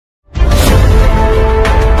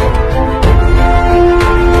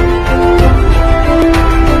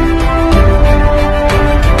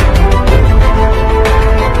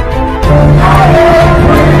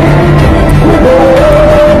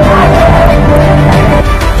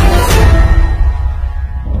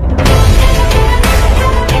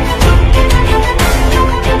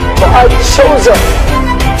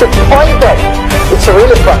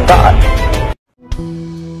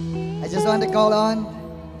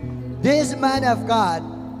This man of God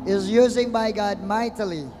is using by God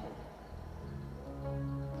mightily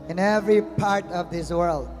in every part of this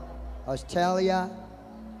world. Australia,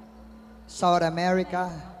 South America,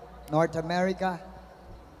 North America.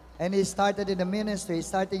 And he started in the ministry,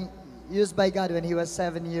 starting used by God when he was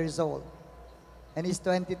 7 years old. And he's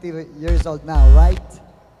 22 years old now, right?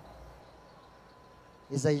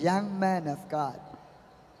 He's a young man of God.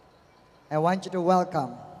 I want you to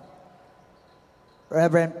welcome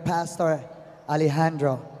Reverend Pastor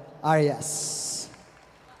Alejandro Arias.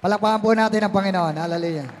 Palakpakan po natin ang Panginoon.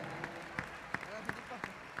 Hallelujah.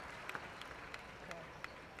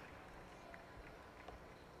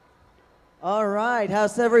 All right,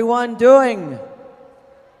 how's everyone doing?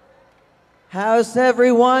 How's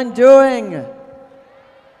everyone doing?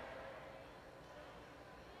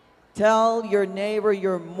 Tell your neighbor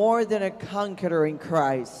you're more than a conqueror in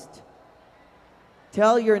Christ.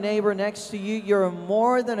 Tell your neighbor next to you you're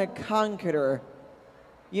more than a conqueror.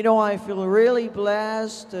 You know, I feel really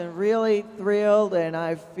blessed and really thrilled, and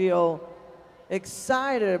I feel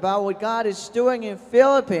excited about what God is doing in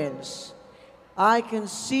Philippines. I can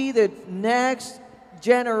see the next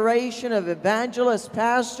generation of evangelists,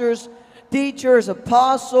 pastors, teachers,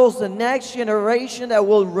 apostles, the next generation that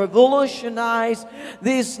will revolutionize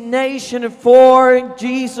this nation for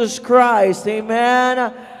Jesus Christ.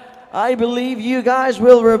 Amen. I believe you guys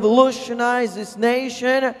will revolutionize this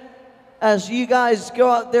nation as you guys go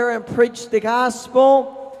out there and preach the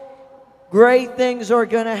gospel. Great things are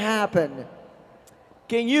going to happen.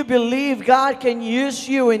 Can you believe God can use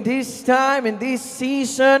you in this time, in this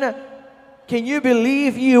season? Can you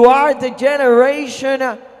believe you are the generation?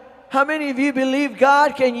 How many of you believe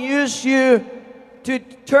God can use you to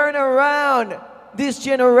turn around this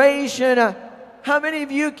generation? How many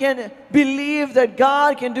of you can believe that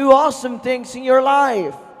God can do awesome things in your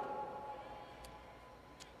life?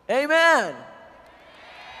 Amen.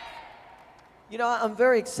 You know, I'm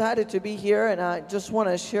very excited to be here, and I just want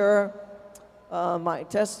to share my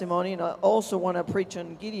testimony, and I also want to preach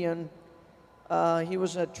on Gideon. He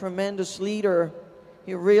was a tremendous leader.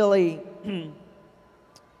 He really,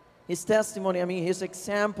 his testimony, I mean, his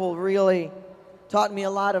example really taught me a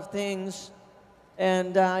lot of things.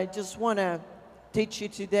 And I just want to teach you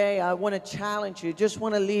today. I want to challenge you. Just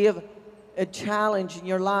want to leave a challenge in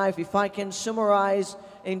your life. If I can summarize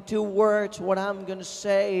in 2 words, what I'm going to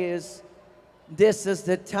say is, this is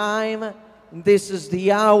the time, this is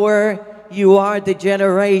the hour. You are the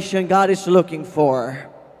generation God is looking for.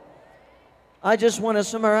 I just want to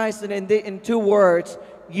summarize it in 2 words.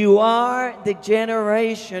 You are the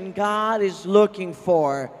generation God is looking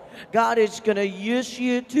for. God is going to use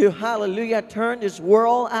you to, hallelujah, turn this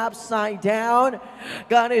world upside down.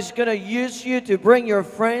 God is going to use you to bring your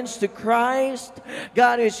friends to Christ.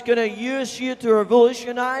 God is going to use you to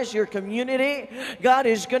revolutionize your community. God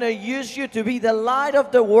is going to use you to be the light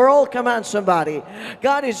of the world. Come on, somebody.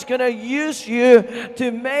 God is going to use you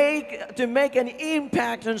to make an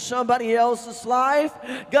impact on somebody else's life.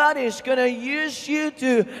 God is going to use you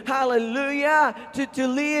to, hallelujah, to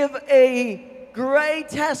live a great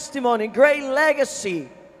testimony, great legacy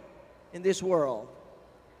in this world.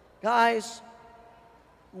 Guys,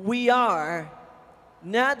 we are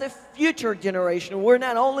not the future generation. We're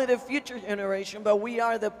not only the future generation, but we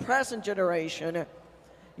are the present generation.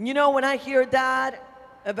 You know, when I hear that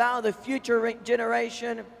about the future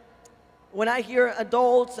generation, when I hear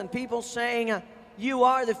adults and people saying, you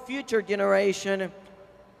are the future generation,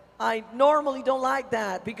 I normally don't like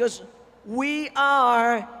that, because we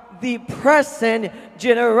are the present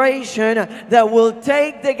generation that will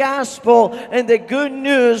take the gospel and the good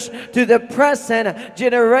news to the present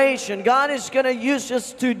generation. God is going to use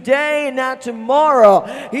us today, not tomorrow.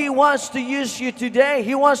 He wants to use you today.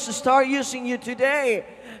 He wants to start using you today.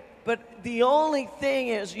 But the only thing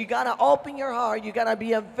is, you got to open your heart. You got to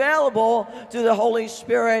be available to the Holy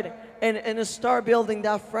Spirit and start building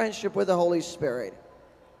that friendship with the Holy Spirit.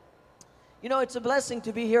 You know, it's a blessing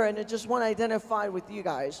to be here, and I just want to identify with you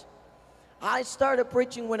guys. I started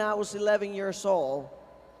preaching when I was 11 years old.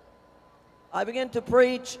 I began to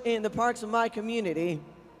preach in the parts of my community.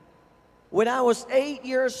 When I was 8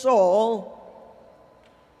 years old,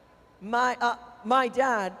 my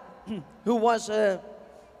dad, who was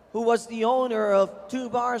the owner of 2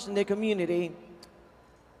 bars in the community,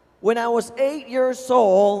 when I was 8 years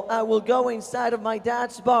old, I will go inside of my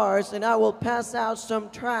dad's bars and I will pass out some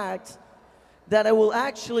tracts that I will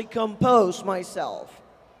actually compose myself.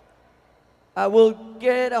 I will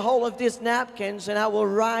get a hold of these napkins and I will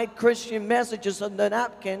write Christian messages on the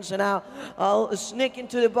napkins, and I'll sneak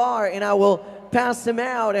into the bar and I will pass them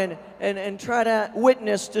out and try to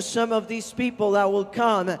witness to some of these people that will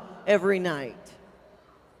come every night.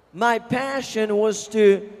 My passion was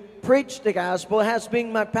to preach the gospel. It has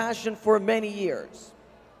been my passion for many years.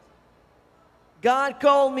 God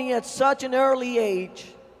called me at such an early age.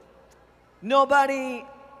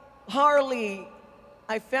 Hardly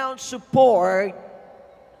I found support.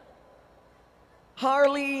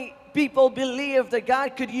 Hardly people believed that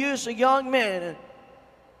God could use a young man.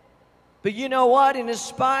 But you know what? In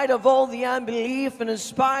spite of all the unbelief, and in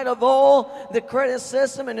spite of all the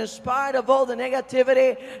criticism, and in spite of all the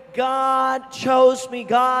negativity, God chose me.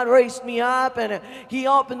 God raised me up, and He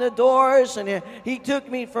opened the doors, and He took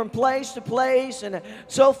me from place to place. And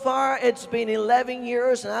so far, it's been 11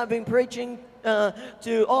 years, and I've been preaching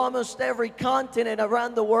to almost every continent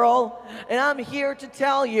around the world. And I'm here to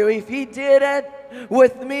tell you, if He did it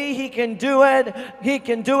with me, He can do it. He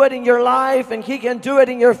can do it in your life, and He can do it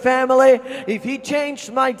in your family. If He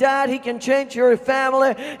changed my dad, He can change your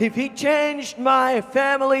family. If He changed my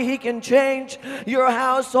family, He can change your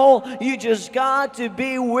household. You just got to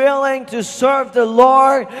be willing to serve the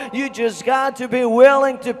Lord. You just got to be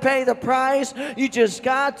willing to pay the price. You just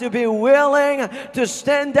got to be willing to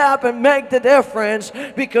stand up and make the difference,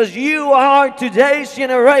 because you are today's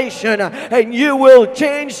generation, and you will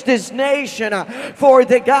change this nation for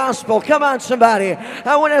the gospel. Come on, somebody.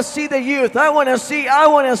 I want to see the youth. I want to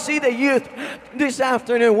see the youth this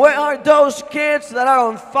afternoon. Where are those kids that are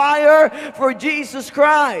on fire for Jesus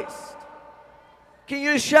Christ? Can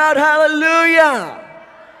you shout hallelujah?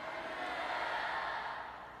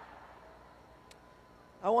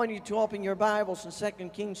 I want you to open your Bibles in 2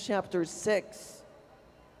 Kings chapter 6.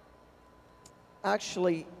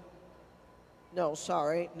 Actually,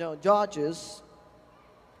 Judges.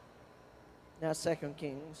 Now 2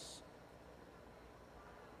 Kings.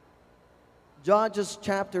 Judges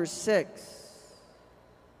chapter 6.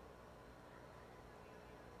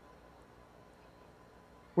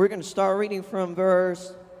 We're going to start reading from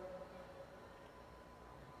verse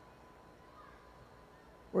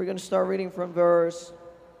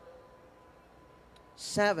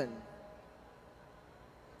 7.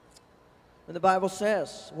 And the Bible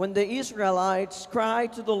says, when the Israelites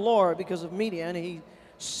cried to the Lord because of Midian, He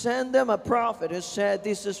sent them a prophet who said,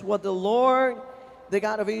 this is what the Lord, the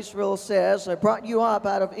God of Israel, says, I brought you up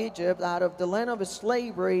out of Egypt, out of the land of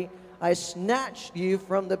slavery. I snatched you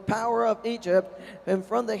from the power of Egypt and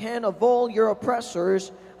from the hand of all your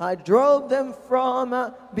oppressors. I drove them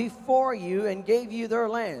from before you and gave you their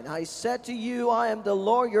land. I said to you, I am the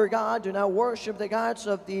Lord your God. Do not worship the gods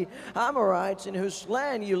of the Amorites in whose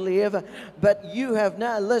land you live. But you have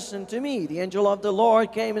not listened to me. The angel of the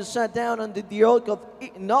Lord came and sat down under the oak of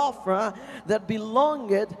Ophrah that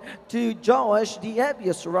belonged to Joash the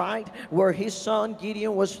Abiezrite, where his son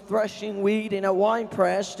Gideon was threshing wheat in a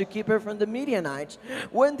winepress to keep it from the Midianites.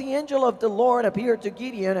 When the angel of the Lord appeared to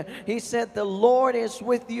Gideon, he said, the Lord is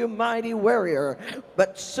with you, mighty warrior.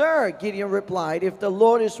 But sir, Gideon replied, if the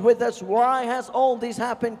Lord is with us, why has all this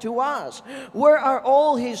happened to us? Where are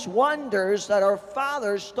all His wonders that our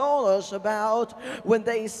fathers told us about when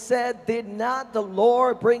they said, did not the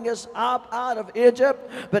Lord bring us up out of Egypt?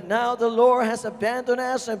 But now the Lord has abandoned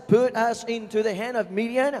us and put us into the hand of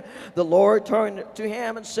Midian. The Lord turned to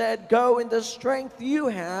him and said, go in the strength you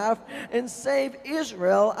have and save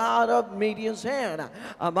Israel out of Midian's hand.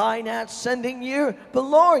 Am I not sending you? But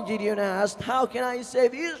Lord, Gideon asked, how can I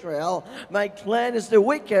save Israel? My clan is the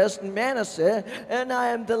weakest in Manasseh, and I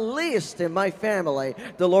am the least in my family.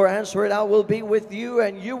 The Lord answered, I will be with you,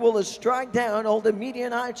 and you will strike down all the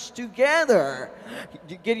Midianites together.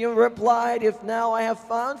 Gideon replied, if now I have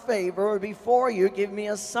found favor before you, give me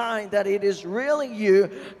a sign that it is really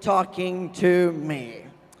you talking to me.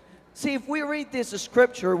 See, if we read this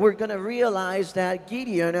scripture, we're going to realize that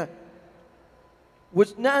Gideon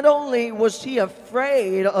was not only was he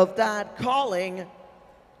afraid of that calling,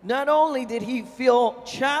 not only did he feel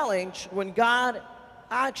challenged when God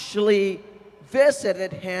actually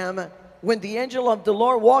visited him, when the angel of the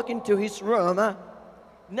Lord walked into his room,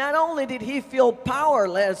 not only did he feel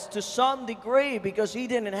powerless to some degree because he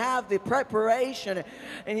didn't have the preparation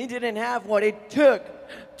and he didn't have what it took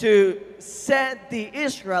to set the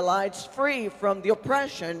Israelites free from the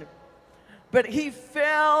oppression, but he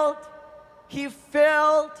felt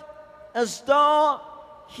as though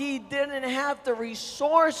he didn't have the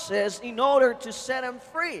resources in order to set them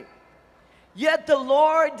free. Yet the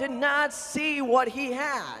Lord did not see what he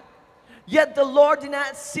had. Yet the Lord did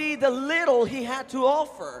not see the little he had to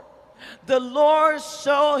offer. The Lord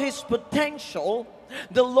saw his potential.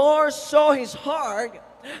 The Lord saw his heart.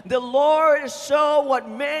 The Lord saw what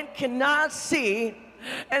man cannot see.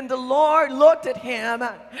 And the Lord looked at him,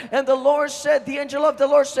 and the Lord said, the angel of the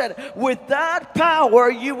Lord said, with that power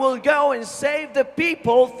you will go and save the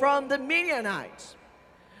people from the Midianites.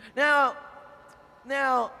 Now,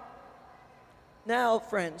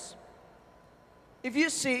 friends, if you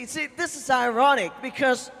see, this is ironic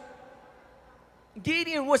because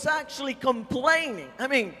Gideon was actually complaining. I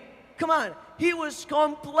mean, come on, he was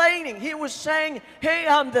complaining. He was saying, hey,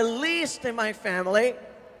 I'm the least in my family.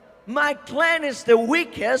 My clan is the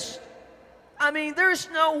weakest. I mean, there's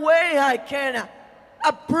no way I can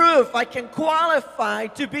approve, I can qualify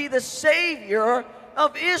to be the savior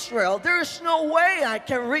of Israel. There's no way I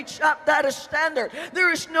can reach up that standard.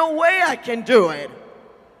 There is no way I can do it.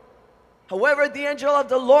 However, the angel of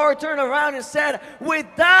the Lord turned around and said, with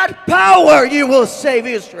that power you will save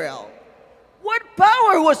Israel. What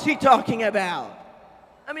power was he talking about?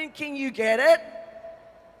 I mean, can you get it?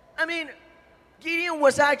 I mean, Gideon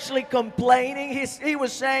was actually complaining. He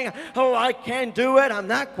was saying, oh, I can't do it. I'm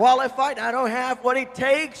not qualified. I don't have what it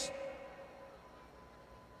takes.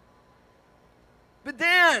 But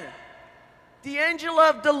then, the angel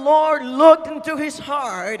of the Lord looked into his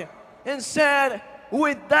heart and said,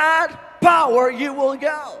 with that power you will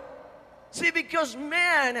go. See, because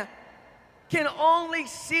man can only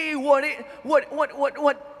see what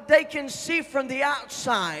they can see from the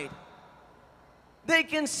outside. They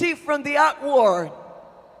can see from the outward.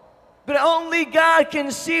 But only God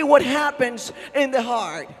can see what happens in the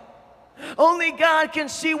heart. Only God can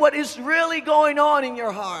see what is really going on in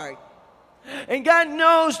your heart. And God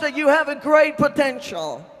knows that you have a great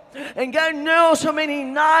potential. And God knows how many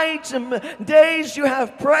nights and days you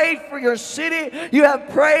have prayed for your city, you have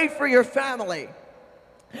prayed for your family.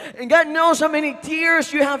 And God knows how many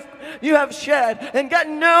tears you have shed. And God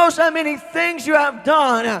knows how many things you have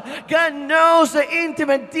done. God knows the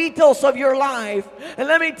intimate details of your life. And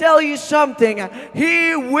let me tell you something.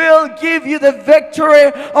 He will give you the victory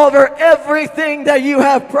over everything that you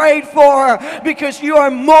have prayed for, because you are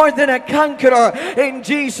more than a conqueror in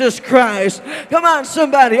Jesus Christ. Come on,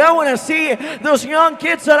 somebody. I want to see those young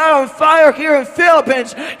kids that are on fire here in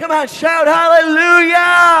Philippines. Come on, shout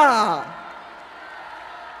hallelujah.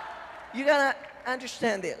 You gotta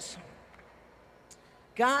understand this.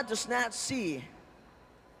 God does not see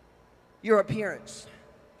your appearance.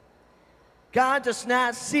 God does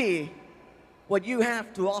not see what you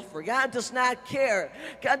have to offer. God does not care.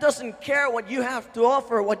 God doesn't care what you have to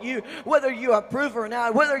offer, whether you approve or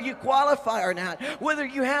not, whether you qualify or not, whether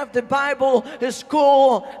you have the Bible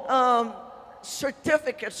school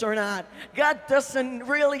certificates or not. God doesn't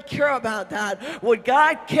really care about that. What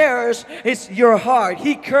God cares is your heart.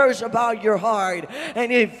 He cares about your heart.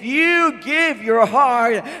 And if you give your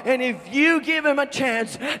heart, and if you give Him a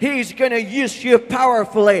chance, He's going to use you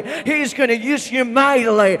powerfully. He's going to use you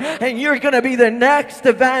mightily. And you're going to be the next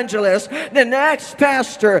evangelist, the next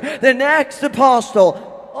pastor, the next apostle.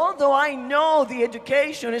 Although I know the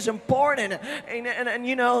education is important, and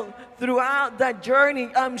you know, throughout that journey,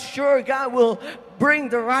 I'm sure God will bring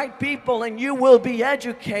the right people, and you will be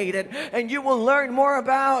educated, and you will learn more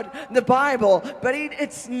about the Bible. But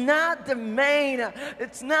it's not the main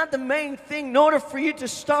thing. In order for you to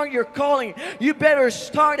start your calling, you better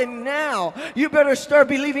start it now. You better start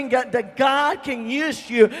believing that God can use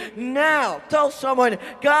you now. Tell someone,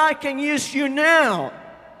 God can use you now.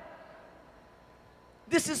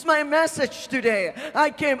 This is my message today. I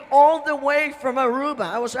came all the way from Aruba.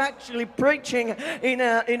 I was actually preaching in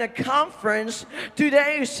a conference 2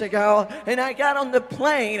 days ago, and I got on the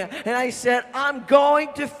plane and I said, I'm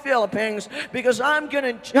going to Philippines because I'm going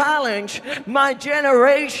to challenge my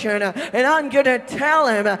generation, and I'm going to tell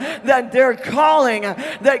them that they're calling,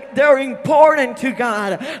 that they're important to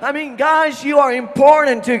God. I mean, guys, you are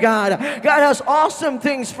important to God. God has awesome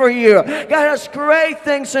things for you. God has great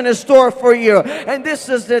things in store for you. And this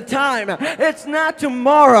is the time. It's not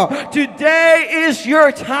tomorrow. Today is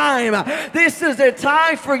your time. This is the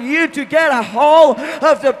time for you to get a hold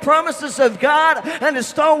of the promises of God and to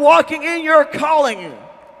start walking in your calling.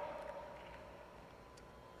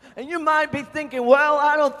 And you might be thinking, well,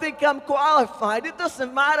 I don't think I'm qualified. It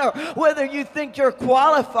doesn't matter whether you think you're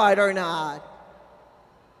qualified or not.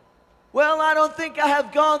 Well, I don't think I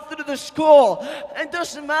have gone through the school. It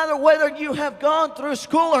doesn't matter whether you have gone through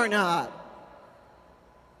school or not.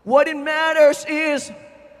 What it matters is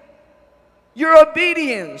your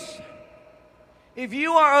obedience. If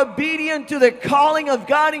you are obedient to the calling of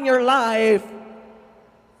God in your life,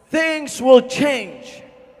 things will change.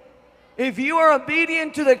 If you are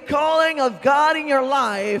obedient to the calling of God in your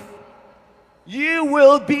life, you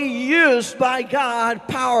will be used by God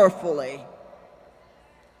powerfully.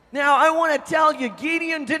 Now, I want to tell you,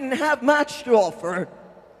 Gideon didn't have much to offer.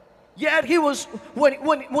 Yet he was,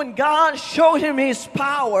 when God showed him his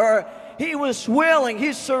power, he was willing,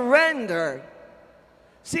 he surrendered.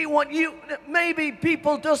 See, maybe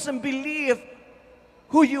people doesn't believe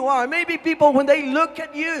who you are. Maybe people, when they look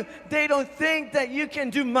at you, they don't think that you can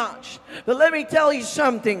do much. But let me tell you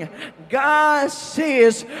something. God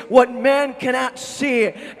sees what man cannot see.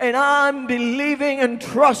 And I'm believing and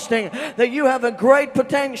trusting that you have a great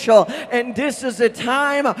potential. And this is the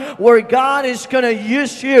time where God is going to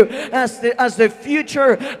use you as the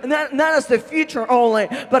future, not as the future only,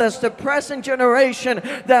 but as the present generation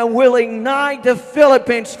that will ignite the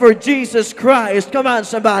Philippines for Jesus Christ. Come on,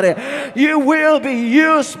 somebody. You will be used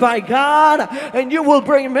by God, and you will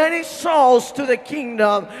bring many souls to the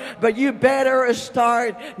kingdom, but you better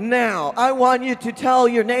start now. I want you to tell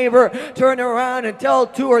your neighbor, turn around and tell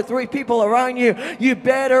 2 or 3 people around you, you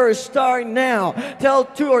better start now. Tell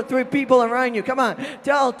 2 or 3 people around you, come on,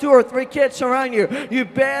 tell 2 or 3 kids around you, you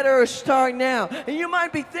better start now. And you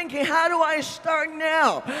might be thinking, how do I start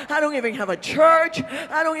now? I don't even have a church,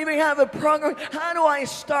 I don't even have a program. How do I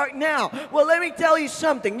start now? Well, let me tell you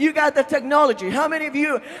something. You got the technology. How many of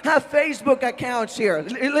you have Facebook accounts here?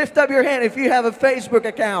 Lift up your hand if you have a Facebook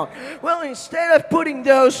account. Well, instead of putting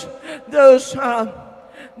those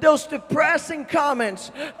depressing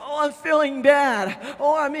comments, oh, I'm feeling bad,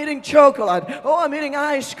 oh, I'm eating chocolate, oh, I'm eating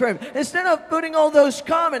ice cream. Instead of putting all those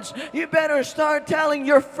comments, you better start telling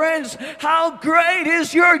your friends how great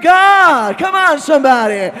is your God. Come on,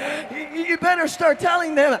 somebody. You better start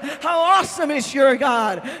telling them how awesome is your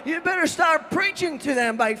God. You better start preaching to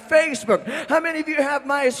them by Facebook. How many of you have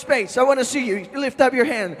MySpace? I want to see you. Lift up your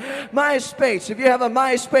hand. MySpace. If you have a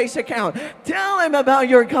MySpace account, tell them about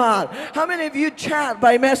your God. How many of you chat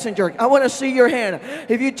by Messenger? I want to see your hand.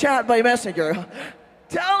 If you chat by Messenger,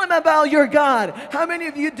 tell them about your God. How many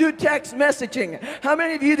of you do text messaging? How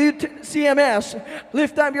many of you do CMS?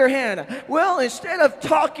 Lift up your hand. Well, instead of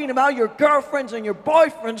talking about your girlfriends and your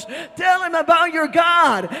boyfriends, tell them about your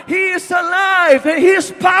God. He is alive and He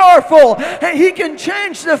is powerful and He can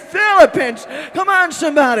change the Philippines. Come on,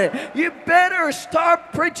 somebody. You better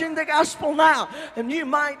start preaching the gospel now. And you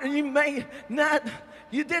may not.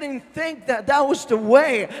 You didn't think that that was the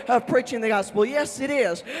way of preaching the gospel. Yes, it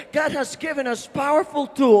is. God has given us powerful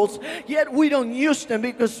tools, yet we don't use them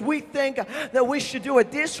because we think that we should do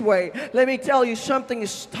it this way. Let me tell you something.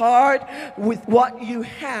 Start with what you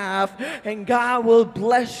have, and God will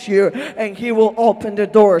bless you, and He will open the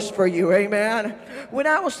doors for you. Amen. When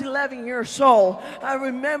I was 11 years old, I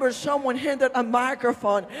remember someone handed a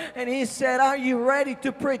microphone, and he said, "Are you ready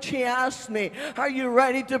to preach?" He asked me, "Are you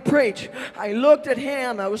ready to preach?" I looked at him.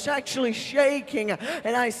 I was actually shaking,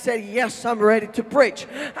 and I said, "Yes, I'm ready to preach."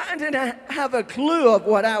 I didn't have a clue of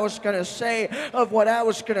what I was going to say, of what I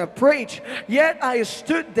was going to preach. Yet I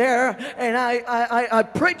stood there and I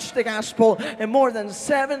preached the gospel, and more than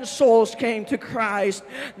 7 souls came to Christ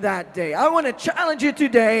that day. I want to challenge you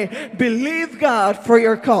today. Believe God for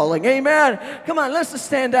your calling. Amen. Come on, let's just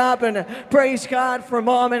stand up and praise God for a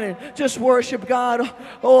moment and just worship God.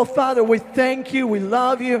 Oh, Father, we thank you, we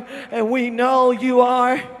love you, and we know you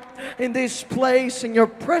are in this place, and your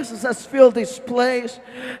presence has filled this place.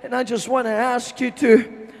 And I just want to ask you to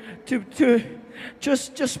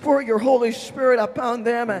just pour your Holy Spirit upon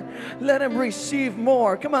them and let them receive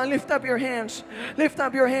more. Come on, lift up your hands. Lift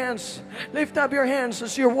up your hands. Lift up your hands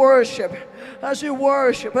as you worship. As you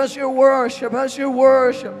worship, as you worship, as you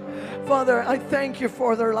worship. Father, I thank you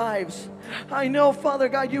for their lives. I know, Father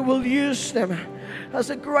God, you will use them as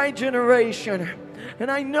a great generation. And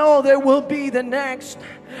I know there will be the next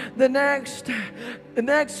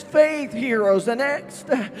faith heroes, the next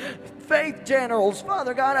faith generals.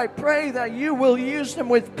 Father God, I pray that you will use them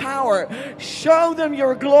with power. Show them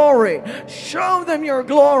your glory. Show them your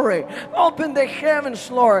glory. Open the heavens,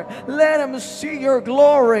 Lord. Let them see your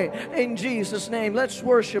glory in Jesus' name. Let's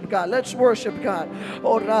worship God. Let's worship God.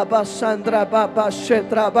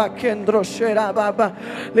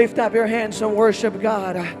 Lift up your hands and worship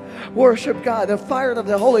God. Worship God. The fire of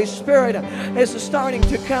the Holy Spirit is starting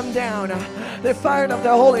to come down. The fire of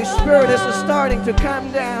the Holy Spirit is starting to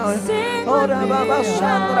come down.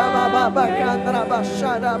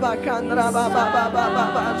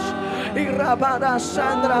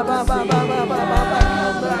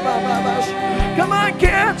 Come on,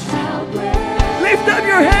 kids. Lift up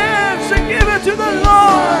your hands and give it to the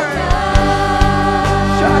Lord.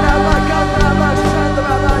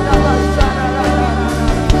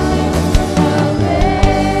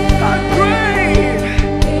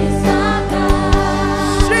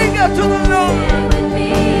 To the Lord.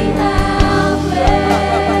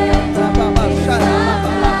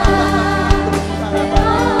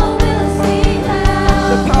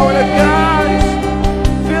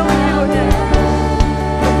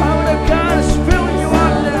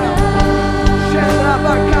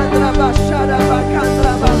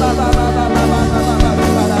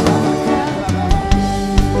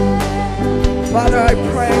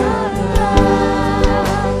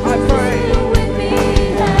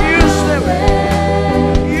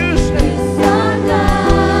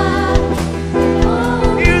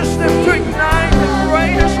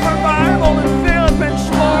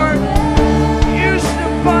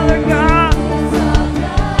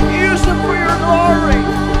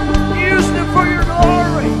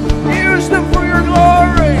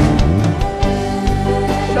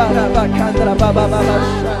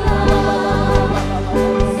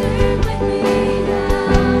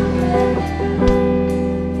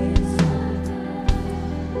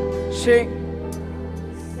 See,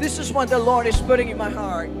 this is what the Lord is putting in my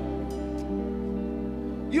heart.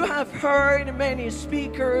 You have heard many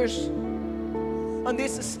speakers on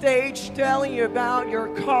this stage telling you about your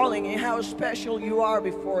calling and how special you are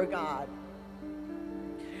before God.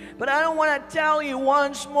 But I don't want to tell you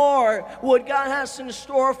once more what God has in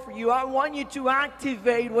store for you. I want you to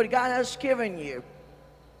activate what God has given you.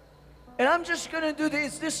 And I'm just going to do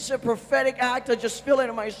this. This is a prophetic act. I just feel it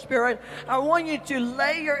in my spirit. I want you to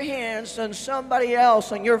lay your hands on somebody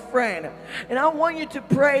else, on your friend. And I want you to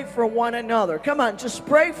pray for one another. Come on, just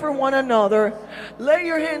pray for one another. Lay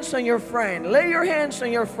your hands on your friend. Lay your hands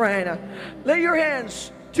on your friend. Lay your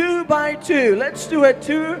hands 2 by 2. Let's do it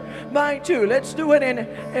 2 by 2. Let's do it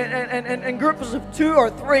in groups of 2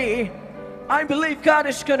 or 3. I believe God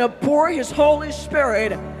is going to pour His Holy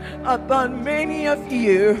Spirit upon many of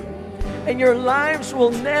you. And your lives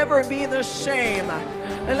will never be the same.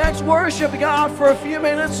 And let's worship God for a few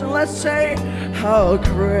minutes and let's say, how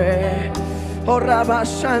great. Oh, Rabba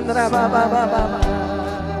Shandra, ba, ba, ba, ba, ba.